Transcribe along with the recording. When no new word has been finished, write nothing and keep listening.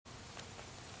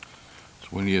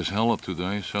It's windy as hell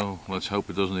today, so let's hope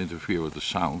it doesn't interfere with the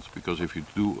sound, because if you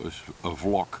do a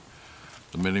vlog,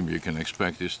 the minimum you can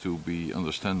expect is to be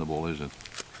understandable, is it?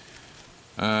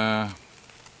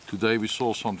 Today we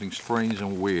saw something strange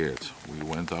and weird. We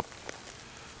went up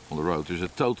on the road. There's a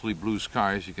totally blue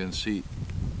sky, as you can see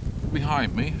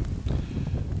behind me.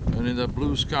 And in that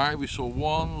blue sky we saw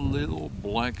one little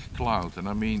black cloud, and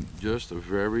I mean just a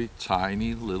very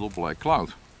tiny little black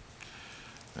cloud.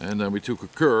 And then we took a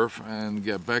curve and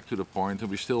get back to the point,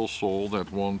 and we still saw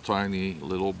that one tiny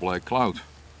little black cloud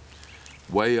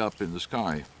way up in the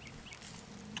sky.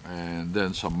 And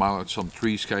then some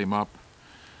trees came up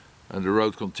and the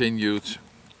road continued.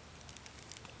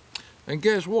 And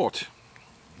guess what?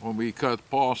 When we cut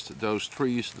past those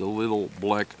trees, the little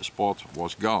black spot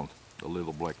was gone, the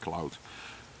little black cloud.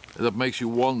 And that makes you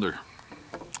wonder,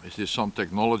 is this some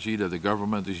technology that the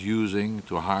government is using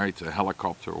to hide a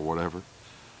helicopter or whatever?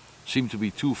 Seemed to be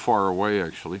too far away,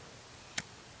 actually.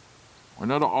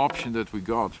 Another option that we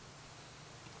got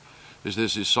is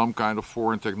this is some kind of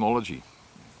foreign technology,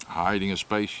 hiding a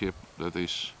spaceship that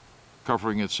is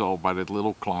covering itself by that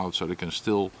little cloud so they can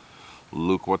still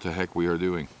look what the heck we are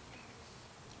doing.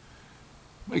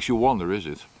 Makes you wonder, is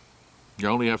it? You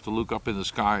only have to look up in the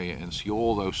sky and see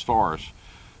all those stars,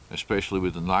 especially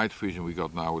with the night vision we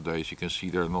got nowadays. You can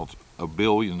see there are not a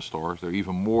billion stars, there are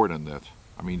even more than that.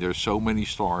 I mean, there's so many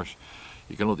stars,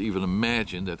 you cannot even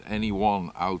imagine that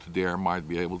anyone out there might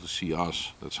be able to see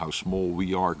us. That's how small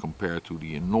we are compared to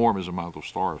the enormous amount of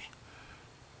stars.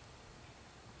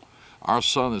 Our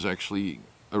sun is actually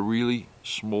a really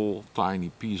small, tiny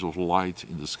piece of light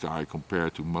in the sky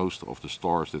compared to most of the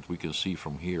stars that we can see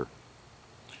from here.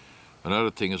 Another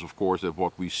thing is, of course, that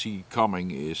what we see coming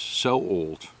is so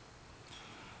old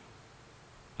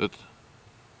that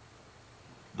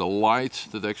the light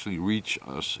that actually reaches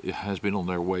us, it has been on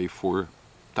their way for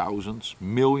thousands,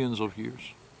 millions of years.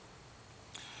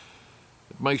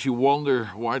 It makes you wonder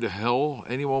why the hell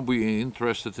anyone would be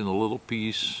interested in a little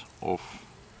piece of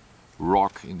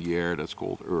rock in the air that's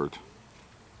called Earth.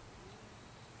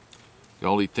 The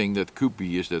only thing that could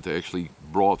be is that they actually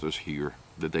brought us here,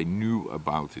 that they knew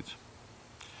about it.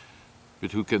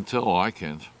 But who can tell? I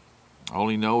can't. I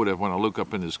only know that when I look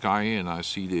up in the sky and I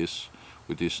see this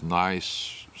with this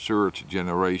nice third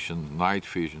generation night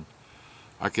vision,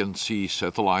 I can see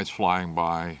satellites flying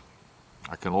by.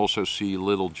 I can also see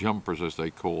little jumpers, as they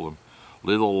call them,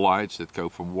 little lights that go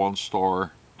from one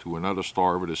star to another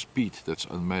star with a speed that's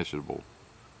unmeasurable.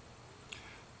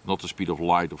 Not the speed of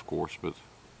light, of course, but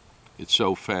it's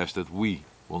so fast that we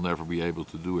will never be able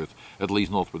to do it, at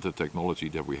least not with the technology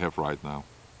that we have right now.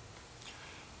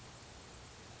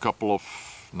 A couple of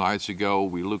nights ago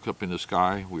we looked up in the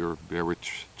sky. We were there with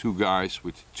two guys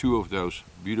with two of those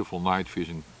beautiful night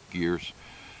vision gears,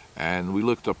 and we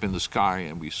looked up in the sky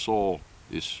and we saw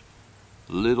this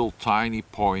little tiny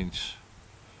point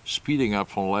speeding up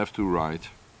from left to right,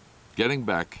 getting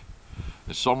back,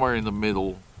 and somewhere in the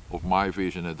middle of my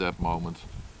vision at that moment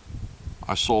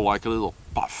I saw like a little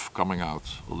puff coming out,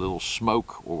 a little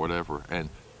smoke or whatever, and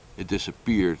it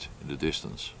disappeared in the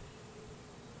distance.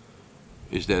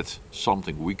 Is that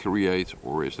something we create,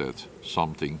 or is that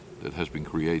something that has been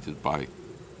created by,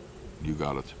 you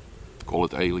got it, call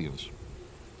it aliens?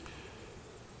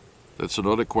 That's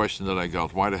another question that I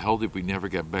got. Why the hell did we never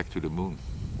get back to the moon?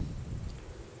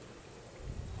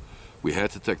 We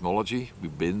had the technology,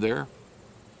 we've been there,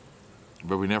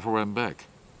 but we never went back.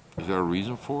 Is there a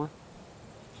reason for it?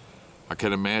 I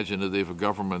can imagine that if a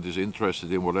government is interested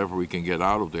in whatever we can get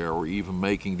out of there, or even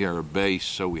making there a base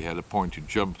so we had a point to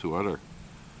jump to other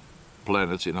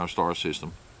planets in our star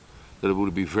system, that it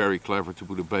would be very clever to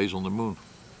put a base on the moon.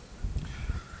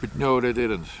 But no, they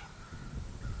didn't.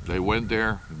 They went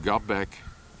there, got back,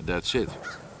 and that's it.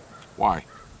 Why?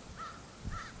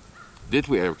 Did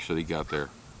we actually get there?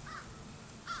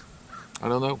 I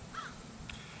don't know.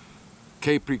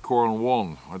 Capricorn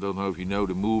 1, I don't know if you know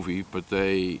the movie, but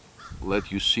they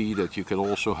let you see that you can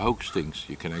also hoax things.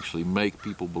 You can actually make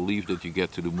people believe that you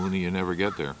get to the moon and you never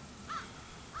get there.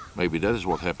 Maybe that is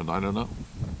what happened, I don't know.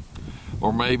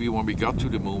 Or maybe when we got to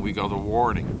the moon we got a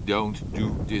warning, don't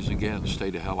do this again, stay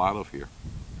the hell out of here.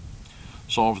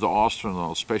 Some of the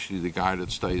astronauts, especially the guy that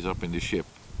stays up in the ship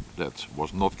that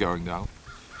was not going down,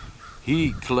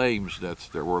 he claims that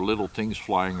there were little things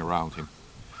flying around him.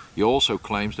 He also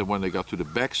claims that when they got to the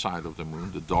back side of the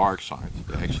moon, the dark side,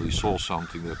 they actually saw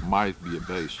something that might be a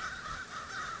base.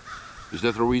 Is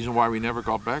that the reason why we never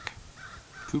got back?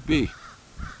 Could be.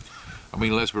 I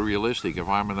mean, let's be realistic. If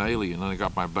I'm an alien and I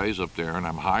got my base up there and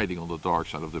I'm hiding on the dark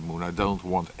side of the moon, I don't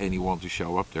want anyone to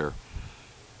show up there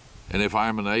And if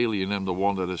I'm an alien, I'm the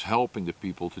one that is helping the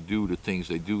people to do the things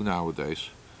they do nowadays.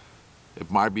 It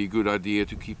might be a good idea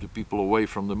to keep the people away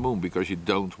from the moon, because you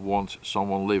don't want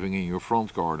someone living in your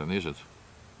front garden, is it?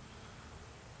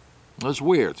 That's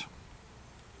weird.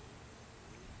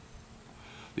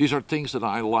 These are things that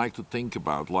I like to think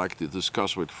about, like to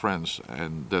discuss with friends,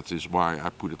 and that is why I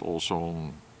put it also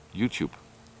on YouTube.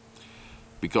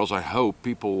 Because I hope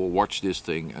people will watch this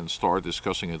thing and start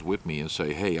discussing it with me and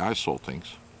say, hey, I saw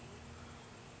things.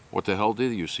 What the hell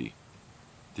did you see?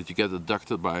 Did you get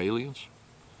abducted by aliens?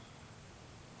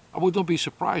 I would not be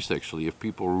surprised actually if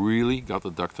people really got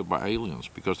abducted by aliens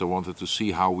because they wanted to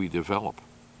see how we develop.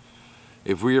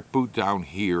 If we're put down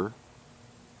here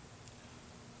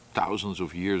thousands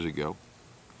of years ago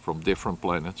from different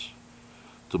planets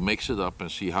to mix it up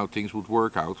and see how things would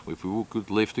work out if we could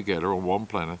live together on one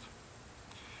planet,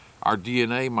 our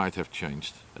DNA might have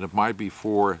changed, and it might be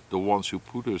for the ones who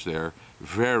put us there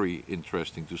very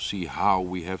interesting to see how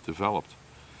we have developed.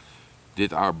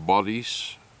 Did our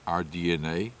bodies, our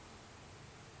DNA,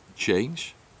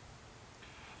 change?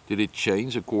 Did it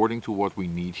change according to what we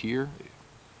need here?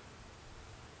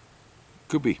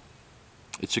 Could be.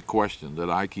 It's a question that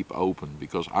I keep open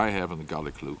because I haven't got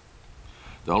a clue.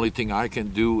 The only thing I can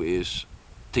do is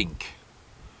think.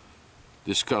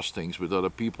 Discuss things with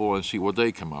other people and see what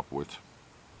they come up with.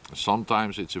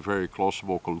 Sometimes it's a very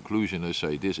plausible conclusion. They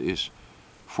say this is,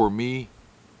 for me,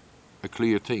 a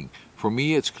clear thing. For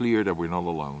me, it's clear that we're not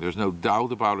alone. There's no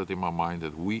doubt about it in my mind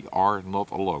that we are not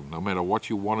alone. No matter what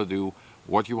you want to do,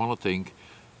 what you want to think,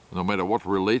 no matter what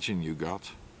religion you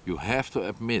got, you have to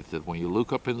admit that when you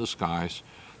look up in the skies,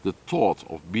 the thought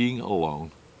of being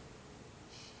alone,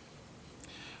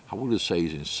 I wouldn't say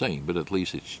is insane, but at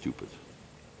least it's stupid.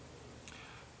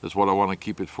 That's what I want to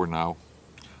keep it for now.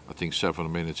 I think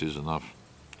 7 minutes is enough.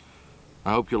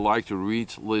 I hope you like to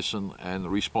read, listen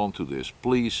and respond to this.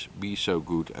 Please be so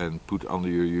good and put under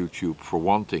your YouTube, for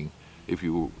one thing, if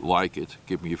you like it,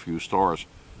 give me a few stars.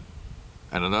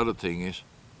 And another thing is,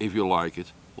 if you like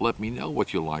it, let me know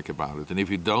what you like about it. And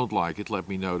if you don't like it, let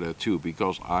me know that too,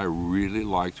 because I really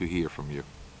like to hear from you.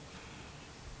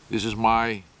 This is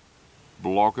my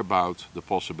blog about the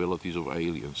possibilities of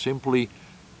aliens. Simply,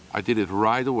 I did it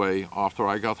right away after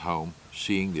I got home,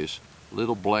 seeing this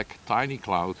little black tiny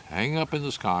cloud hanging up in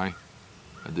the sky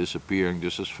and disappearing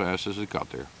just as fast as it got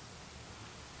there.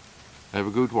 Have a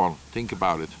good one. Think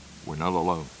about it. We're not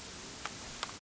alone.